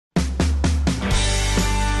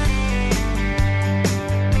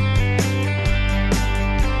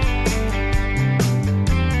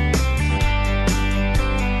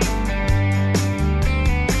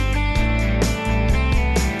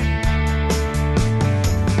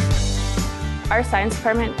Our science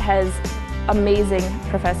department has amazing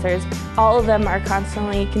professors. All of them are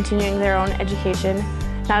constantly continuing their own education,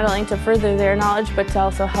 not only to further their knowledge, but to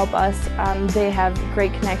also help us. They have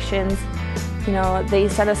great connections. You know, they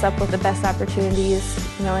set us up with the best opportunities,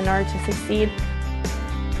 you know, in order to succeed.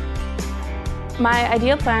 My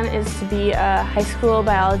ideal plan is to be a high school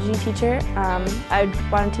biology teacher. I'd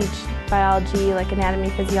want to teach biology like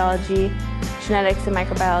anatomy, physiology, genetics, and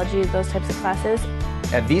microbiology, those types of classes.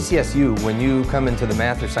 At VCSU, when you come into the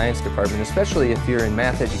math or science department, especially if you're in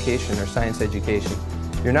math education or science education,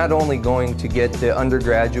 you're not only going to get the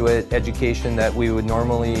undergraduate education that we would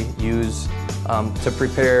normally use to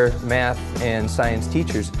prepare math and science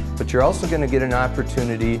teachers, but you're also going to get an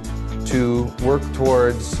opportunity to work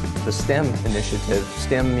towards the STEM initiative,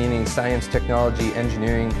 STEM meaning science, technology,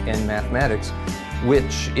 engineering, and mathematics,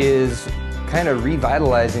 which is kind of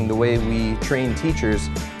revitalizing the way we train teachers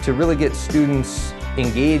to really get students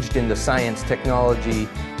engaged into science, technology,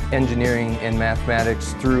 engineering, and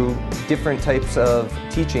mathematics through different types of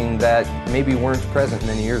teaching that maybe weren't present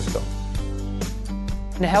many years ago.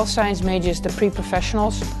 The health science majors, the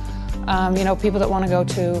pre-professionals, you know, people that want to go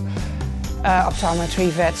to optometry,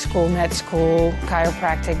 vet school, med school,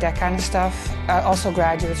 chiropractic, that kind of stuff. Also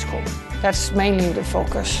graduate school. That's mainly the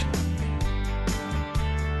focus.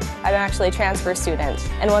 I'm actually a transfer student,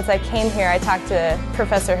 and once I came here I talked to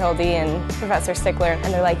Professor Hilde and Professor Stickler,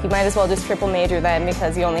 and they're like, you might as well just triple major then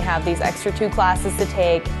because you only have these extra 2 classes to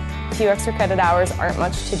take. A few extra credit hours aren't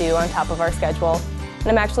much to do on top of our schedule, and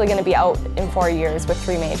I'm actually going to be out in 4 years with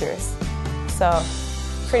 3 majors. So,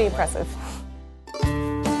 pretty impressive.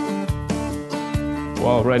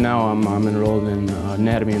 Well, right now I'm enrolled in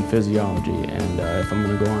anatomy and physiology, and if I'm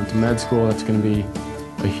going to go on to med school, that's going to be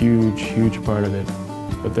a huge, huge part of it.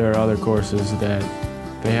 But there are other courses that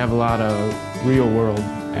they have a lot of real-world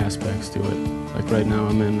aspects to it. Like right now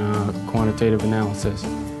I'm in quantitative analysis,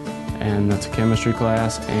 and that's a chemistry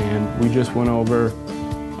class, and we just went over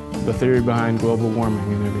the theory behind global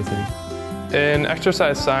warming and everything. In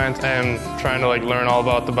exercise science, I am trying to learn all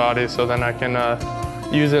about the body so then I can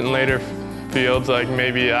use it in later fields. Like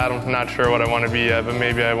maybe, I'm not sure what I want to be yet, but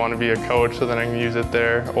maybe I want to be a coach so then I can use it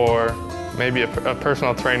there, or maybe a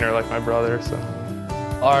personal trainer like my brother. So.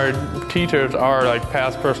 Our teachers are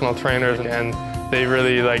past personal trainers, and they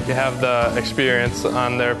really have the experience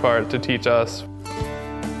on their part to teach us.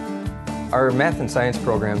 Our math and science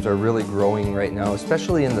programs are really growing right now,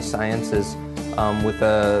 especially in the sciences, with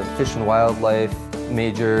a fish and wildlife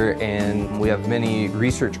major, and we have many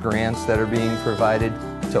research grants that are being provided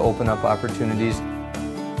to open up opportunities.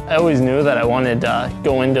 I always knew that I wanted to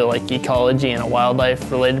go into ecology and a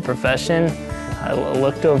wildlife-related profession. I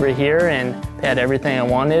looked over here and they had everything I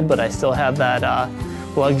wanted, but I still had that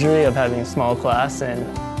luxury of having a small class and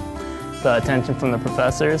the attention from the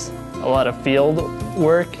professors. A lot of field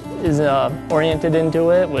work is oriented into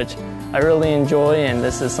it, which I really enjoy, and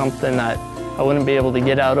this is something that I wouldn't be able to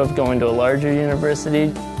get out of going to a larger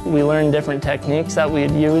university. We learned different techniques that we'd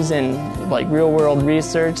use in real-world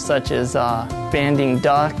research, such as banding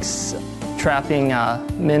ducks, trapping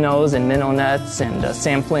minnows and minnow nets, and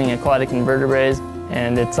sampling aquatic invertebrates.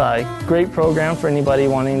 And it's a great program for anybody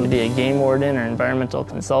wanting to be a game warden or environmental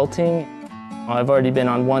consulting. I've already been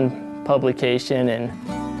on 1 publication,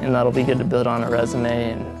 and that'll be good to build on a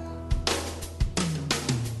resume.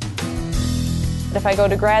 If I go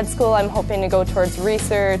to grad school, I'm hoping to go towards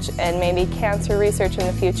research and maybe cancer research in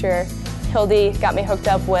the future. Hilde got me hooked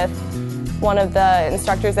up with one of the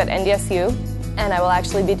instructors at NDSU, and I will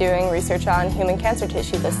actually be doing research on human cancer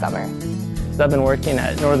tissue this summer. I've been working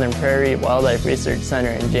at Northern Prairie Wildlife Research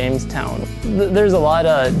Center in Jamestown. There's a lot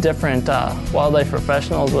of different wildlife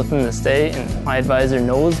professionals within the state, and my advisor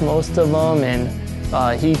knows most of them,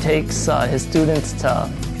 and he takes his students to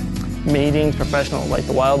meetings, professional,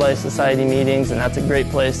 the Wildlife Society meetings, and that's a great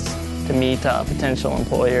place to meet potential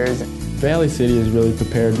employers. Valley City has really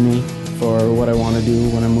prepared me for what I want to do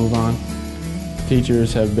when I move on.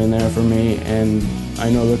 Teachers have been there for me, and I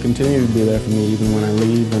know they'll continue to be there for me even when I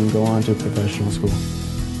leave and go on to professional school.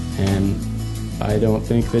 And I don't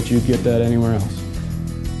think that you'd get that anywhere else.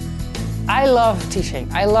 I love teaching.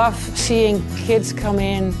 I love seeing kids come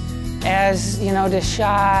in as, the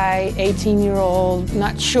shy 18-year-old,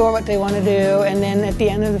 not sure what they want to do, and then at the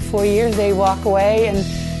end of the 4 years they walk away and,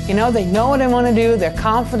 they know what they want to do, they're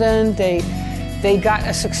confident, they got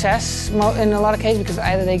a success in a lot of cases because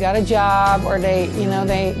either they got a job or they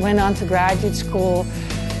went on to graduate school.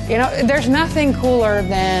 There's nothing cooler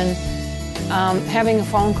than having a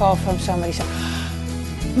phone call from somebody saying,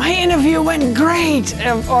 my interview went great,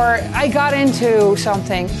 or I got into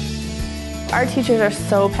something. Our teachers are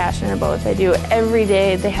so passionate about what they do. Every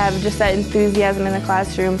day they have just that enthusiasm in the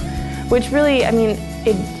classroom, which really, I mean,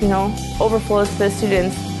 it overflows to the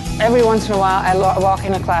students. Every once in a while I walk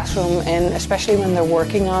in a classroom, and especially when they're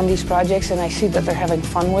working on these projects and I see that they're having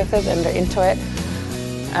fun with it and they're into it,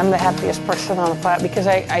 I'm the happiest person on the planet, because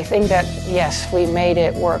I think that, yes, we made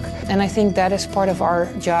it work. And I think that is part of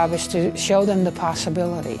our job, is to show them the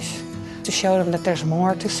possibilities, to show them that there's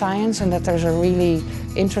more to science and that there's a really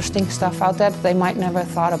interesting stuff out there that they might never have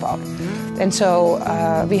thought about. And so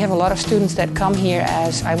we have a lot of students that come here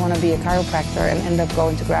as, I want to be a chiropractor, and end up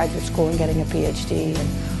going to graduate school and getting a PhD.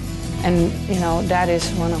 And that is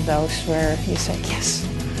one of those where you say, yes,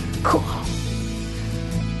 cool.